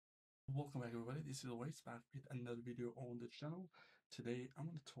Welcome back everybody, this is always back with another video on the channel. Today I'm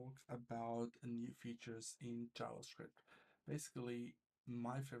going to talk about new features in JavaScript. Basically,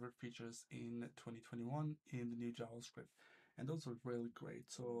 my favorite features in 2021 in the new JavaScript. And those are really great.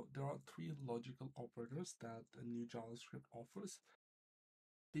 So there are three logical operators that the new JavaScript offers.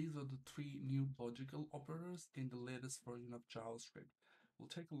 These are the three new logical operators in the latest version of JavaScript. We'll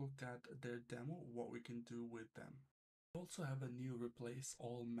take a look at their demo, what we can do with them. We also have a new replace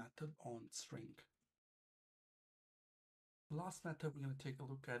all method on string. The last method we're going to take a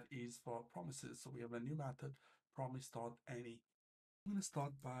look at is for promises. So we have a new method, promise.any. I'm going to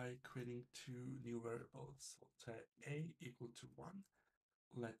start by creating two new variables. So say a equal to 1,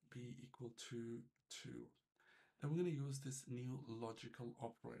 let b equal to 2. Then we're going to use this new logical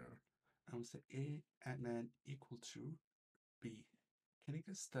operator. And we say a and then equal to b. Can you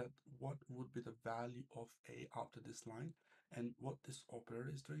guess that what would be the value of a after this line and what this operator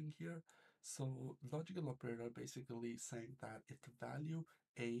is doing here? So logical operator basically saying that if the value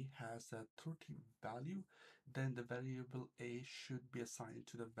a has a 30 value, then the variable a should be assigned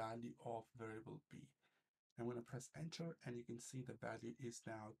to the value of variable b. I'm going to press enter and you can see the value is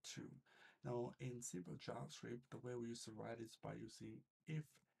now 2. Now in simple JavaScript, the way we used to write is by using if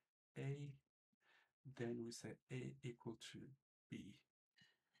a, then we say a equal to b.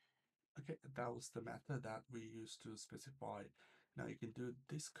 Okay, that was the method that we used to specify. Now you can do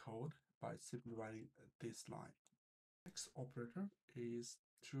this code by simply writing this line. Next operator is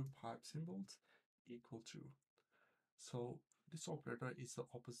two pipe symbols equal to. So this operator is the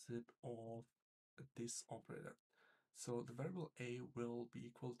opposite of this operator. So the variable a will be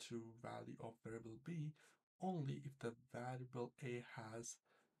equal to value of variable b only if the variable a has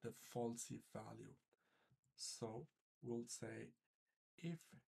the falsy value. So we'll say if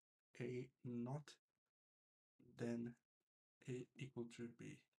a not, then a equal to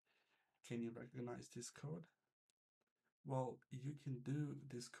b. Can you recognize this code? Well, you can do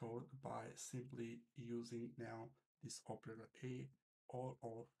this code by simply using now this operator a or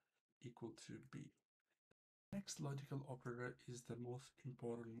equal to b. Next logical operator is the most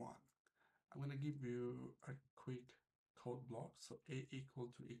important one. I'm going to give you a quick code block. So a equal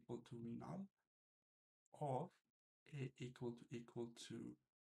to null, or a equal to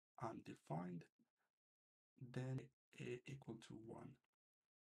undefined, then a equal to 1.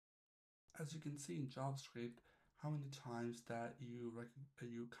 As you can see in JavaScript, how many times that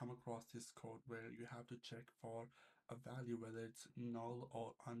you come across this code where you have to check for a value, whether it's null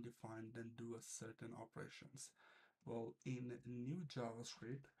or undefined, then do a certain operations. Well, in new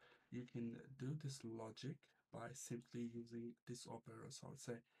JavaScript, you can do this logic by simply using this operator. So I'll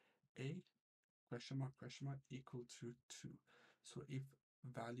say a question mark equal to 2. So if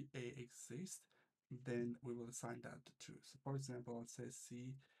value a exists, then we will assign that to 2. So for example, I'll say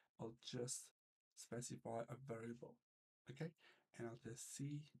c, I'll just specify a variable, okay? And I'll say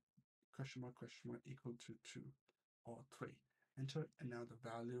c question mark equal to 2 or 3. Enter, and now the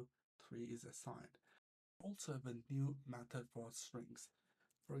value 3 is assigned. Also have a new method for strings.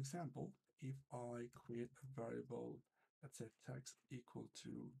 For example, if I create a variable, let's say text equal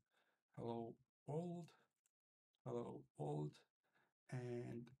to hello world,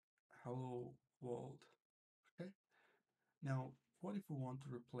 and hello world. Okay. Now, what if we want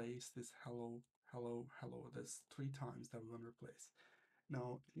to replace this hello? That's 3 times that we want to replace.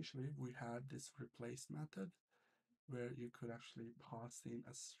 Now, initially we had this replace method where you could actually pass in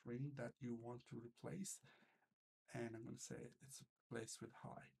a string that you want to replace, and I'm going to say it's replaced with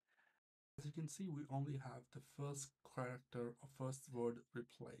hi. As you can see, we only have the first character or first word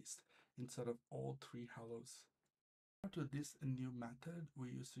replaced instead of all 3 hellos. To this new method, we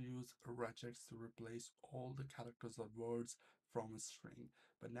used to use regex to replace all the characters or words from a string.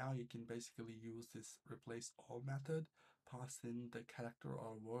 But now you can basically use this replace all method, pass in the character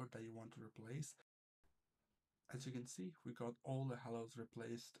or word that you want to replace. As you can see, we got all the hellos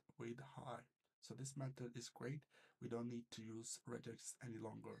replaced with hi. So this method is great. We don't need to use regex any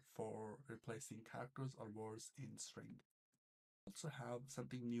longer for replacing characters or words in string. Also have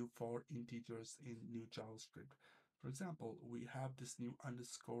something new for integers in new JavaScript. For example, we have this new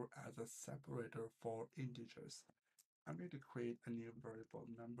underscore as a separator for integers. I'm going to create a new variable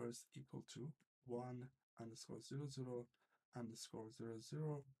numbers equal to 1 underscore 00 underscore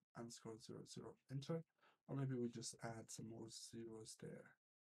 00 underscore 00. Enter. Or maybe we just add some more zeros there.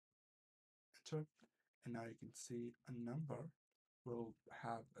 Enter. And now you can see a number will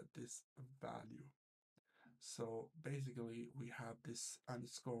have this value. So basically we have this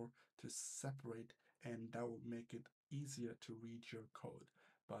underscore to separate, and that will make it easier to read your code.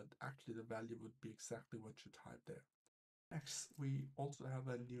 But actually the value would be exactly what you type there. Next, we also have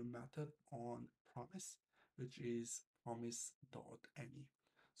a new method on promise, which is promise.any.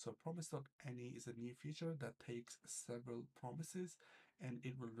 So promise.any is a new feature that takes several promises and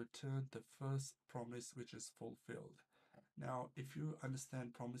it will return the first promise which is fulfilled. Now, if you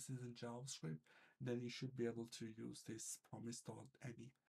understand promises in JavaScript, then you should be able to use this promise.any.